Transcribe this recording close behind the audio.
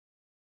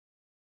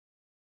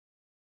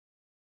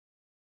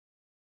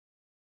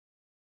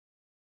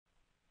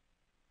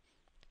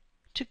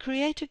To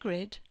create a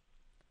grid,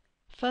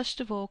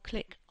 first of all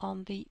click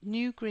on the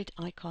New Grid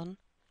icon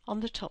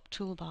on the top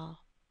toolbar.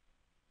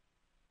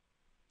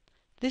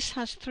 This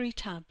has three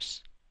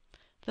tabs.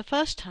 The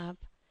first tab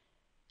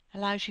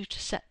allows you to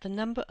set the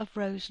number of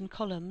rows and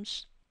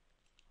columns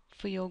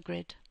for your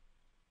grid.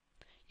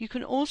 You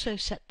can also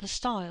set the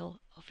style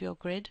of your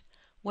grid,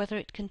 whether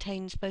it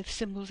contains both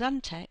symbols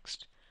and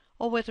text,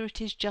 or whether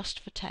it is just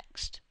for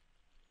text.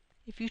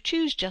 If you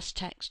choose just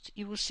text,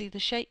 you will see the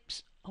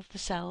shapes of the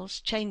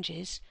cells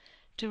changes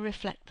to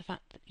reflect the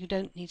fact that you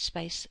don't need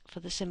space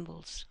for the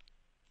symbols.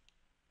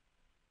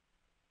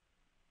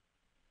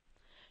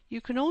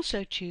 You can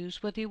also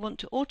choose whether you want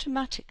to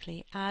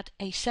automatically add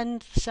a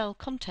Send Cell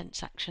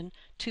Contents action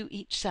to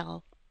each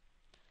cell.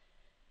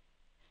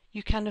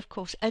 You can of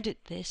course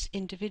edit this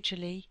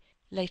individually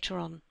later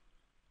on.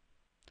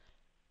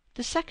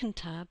 The second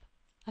tab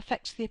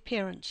affects the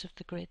appearance of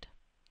the grid.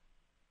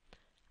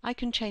 I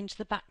can change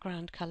the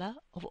background colour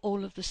of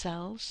all of the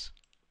cells.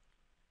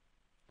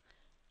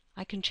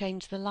 I can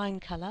change the line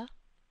colour.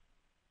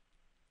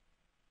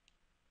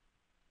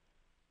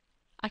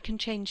 I can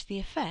change the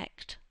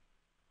effect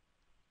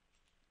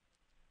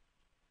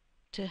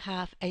to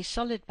have a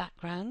solid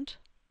background,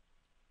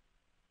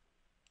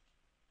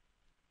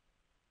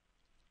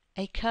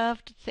 a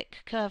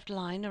thick curved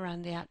line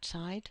around the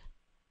outside,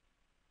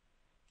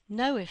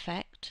 no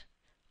effect,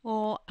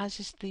 or, as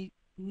is the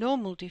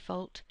normal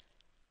default,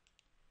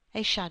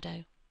 a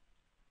shadow.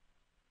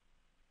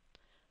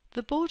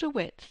 The border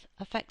width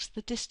affects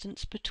the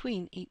distance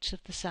between each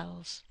of the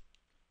cells,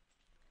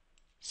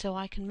 so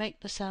I can make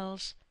the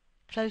cells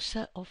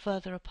closer or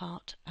further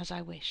apart as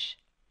I wish.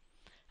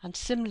 And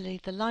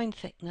similarly, the line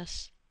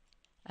thickness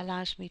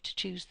allows me to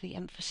choose the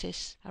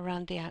emphasis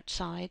around the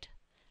outside,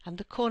 and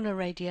the corner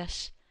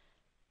radius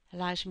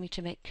allows me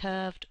to make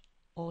curved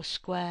or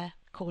square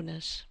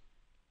corners.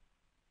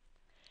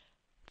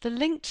 The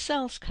linked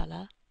cells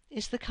colour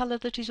is the colour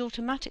that is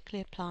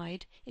automatically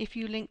applied if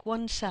you link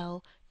one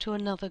cell to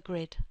another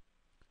grid.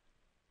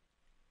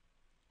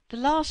 The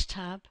last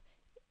tab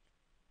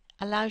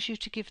allows you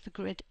to give the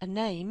grid a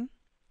name,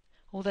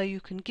 although you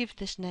can give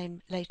this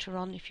name later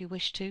on if you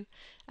wish to,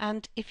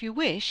 and if you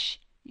wish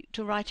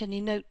to write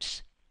any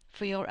notes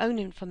for your own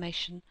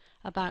information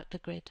about the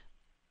grid.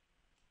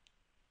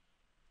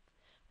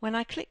 When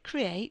I click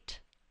Create,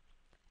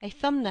 a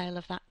thumbnail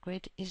of that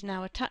grid is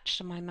now attached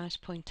to my mouse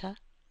pointer,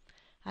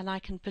 and I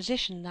can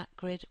position that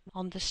grid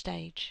on the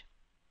stage.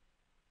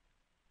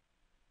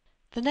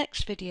 The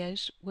next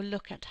videos will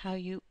look at how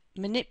you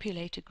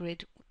manipulate a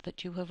grid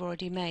that you have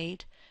already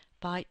made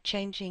by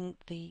changing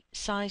the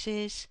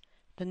sizes,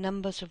 the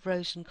numbers of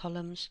rows and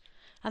columns,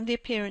 and the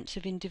appearance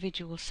of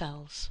individual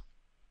cells.